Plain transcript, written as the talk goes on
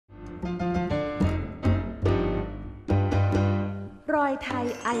อยไทย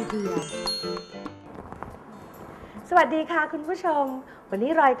ไอเดียสวัสดีค่ะคุณผู้ชมวัน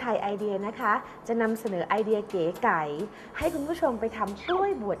นี้รอยไทยไอเดียนะคะจะนำเสนอไอเดียเก๋ไก๋ให้คุณผู้ชมไปทำกล้ว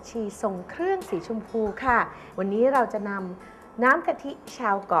ยบวชชีทรงเครื่องสีชมพูค่ะวันนี้เราจะนำน้ำกะทิชา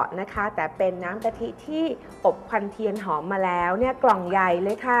วเกาะนะคะแต่เป็นน้ำกะทิที่อบควันเทียนหอมมาแล้วเนี่ยกล่องใหญ่เล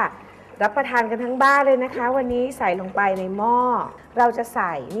ยค่ะรับประทานกันทั้งบ้านเลยนะคะวันนี้ใส่ลงไปในหม้อเราจะใ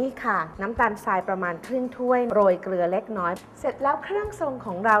ส่นี่ค่ะน้ำตาลทรายประมาณครึ่งถ้วยโรยเกลือเล็กน้อยเสร็จแล้วเครื่องทรงข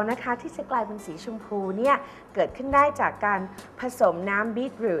องเรานะคะที่จะกลายเป็นสีชมพูเนี่ยเกิดขึ้นได้จากการผสมน้ำบี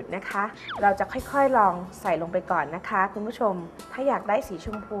ทรูทนะคะเราจะค่อยๆลองใส่ลงไปก่อนนะคะคุณผู้ชมถ้าอยากได้สีช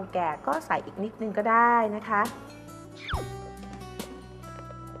มพูแก่ก็ใส่อีกนิดนึงก็ได้นะคะ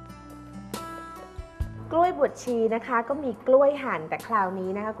กล้วยบวชชีนะคะก็มีกล้วยหั่นแต่คราวนี้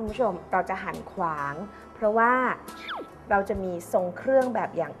นะคะคุณผู้ชมเราจะหั่นขวางเพราะว่าเราจะมีทรงเครื่องแบบ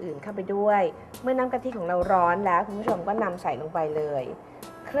อย่างอื่นเข้าไปด้วยเมื่อน้ำกะทิของเราร้อนแล้วคุณผู้ชมก็นำใส่ลงไปเลย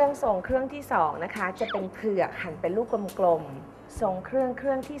เครื่องทรงเครื่องที่2นะคะจะเป็นเผือกหั่นเป็นลูกกลมๆทรงเค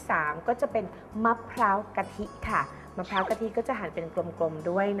รื่องที่3ก็จะเป็นมะพร้าวกะทิค่ะมะพร้าวกะทิก็จะหั่นเป็นกลมๆ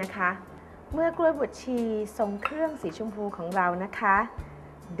ด้วยนะคะเมื่อกล้วยบวชชีทรงเครื่องสีชมพูของเรานะคะ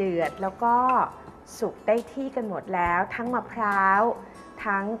เดือดแล้วก็สุกได้ที่กันหมดแล้วทั้งมะพร้าว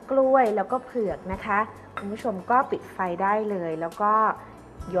ทั้งกล้วยแล้วก็เผือกนะคะคุณผู้ชมก็ปิดไฟได้เลยแล้วก็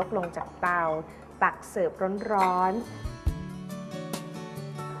ยกลงจากเตาตักเสิร์ฟร้อน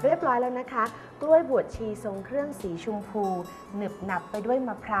ๆเรียบร้อยแล้วนะคะกล้วยบวชชีทรงเครื่องสีชมพูหนึบหนับไปด้วยม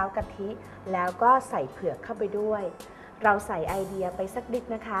ะพร้าวกะทิแล้วก็ใส่เผือกเข้าไปด้วยเราใส่ไอเดียไปสักนิด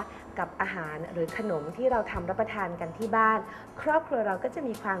นะคะกับอาหารหรือขนมที่เราทำรับประทานกันที่บ้านครอบครัวเราก็จะ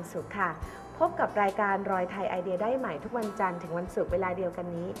มีความสุขค่ะพบกับรายการรอยไทยไอเดียได้ใหม่ทุกวันจันทร์ถึงวันศุกร์เวลาเดียวกัน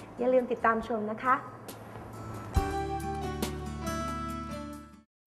นี้อย่าลืมติดตามชมนะคะ